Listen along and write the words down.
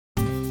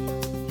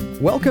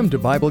Welcome to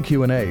Bible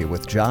Q&A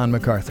with John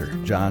MacArthur.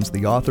 John's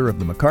the author of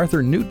the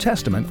MacArthur New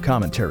Testament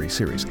Commentary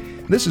Series.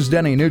 This is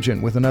Denny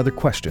Nugent with another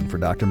question for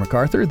Dr.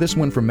 MacArthur, this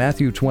one from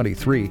Matthew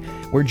 23,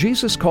 where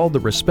Jesus called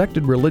the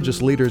respected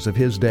religious leaders of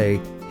his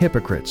day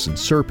hypocrites and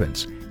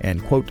serpents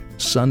and, quote,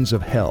 sons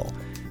of hell.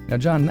 Now,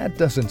 John, that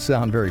doesn't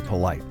sound very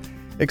polite.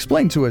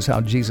 Explain to us how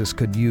Jesus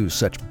could use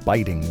such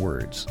biting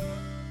words.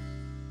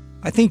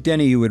 I think,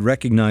 Denny, you would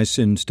recognize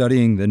in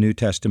studying the New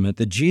Testament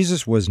that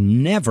Jesus was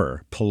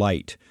never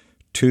polite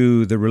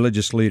to the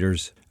religious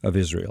leaders of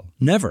Israel.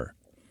 Never.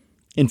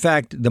 In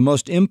fact, the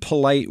most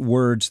impolite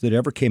words that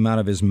ever came out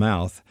of his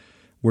mouth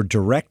were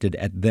directed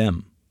at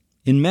them.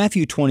 In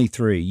Matthew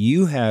 23,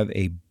 you have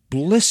a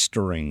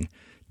blistering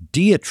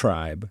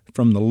diatribe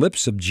from the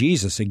lips of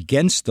Jesus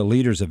against the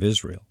leaders of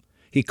Israel.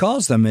 He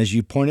calls them, as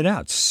you pointed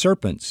out,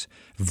 serpents,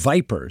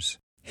 vipers,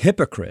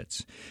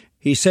 hypocrites.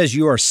 He says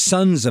you are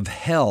sons of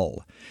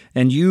hell,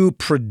 and you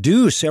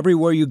produce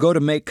everywhere you go to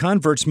make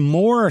converts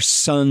more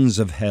sons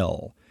of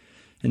hell.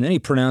 And then he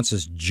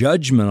pronounces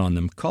judgment on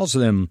them, calls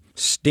them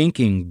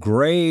stinking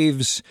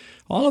graves,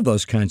 all of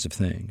those kinds of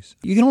things.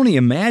 You can only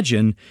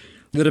imagine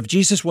that if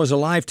Jesus was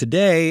alive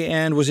today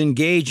and was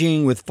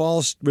engaging with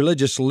false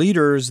religious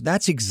leaders,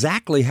 that's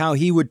exactly how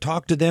he would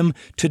talk to them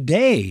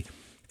today.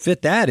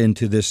 Fit that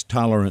into this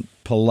tolerant,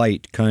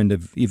 polite kind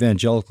of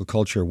evangelical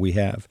culture we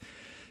have.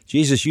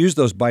 Jesus used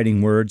those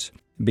biting words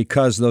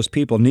because those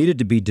people needed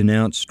to be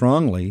denounced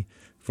strongly.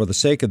 For the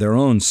sake of their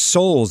own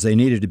souls, they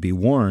needed to be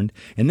warned.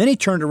 And then he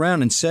turned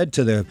around and said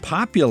to the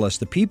populace,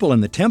 the people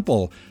in the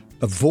temple,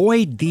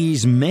 avoid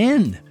these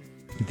men.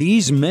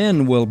 These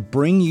men will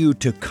bring you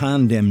to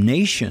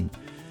condemnation.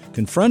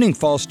 Confronting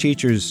false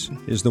teachers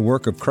is the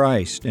work of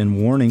Christ,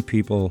 and warning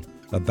people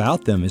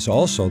about them is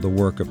also the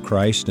work of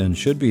Christ and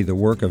should be the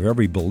work of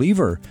every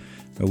believer.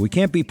 But we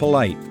can't be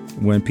polite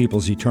when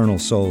people's eternal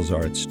souls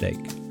are at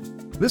stake.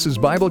 This is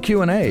Bible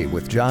Q&A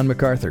with John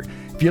MacArthur.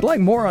 If you'd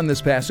like more on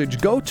this passage,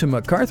 go to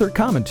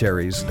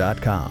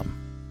MacArthurCommentaries.com.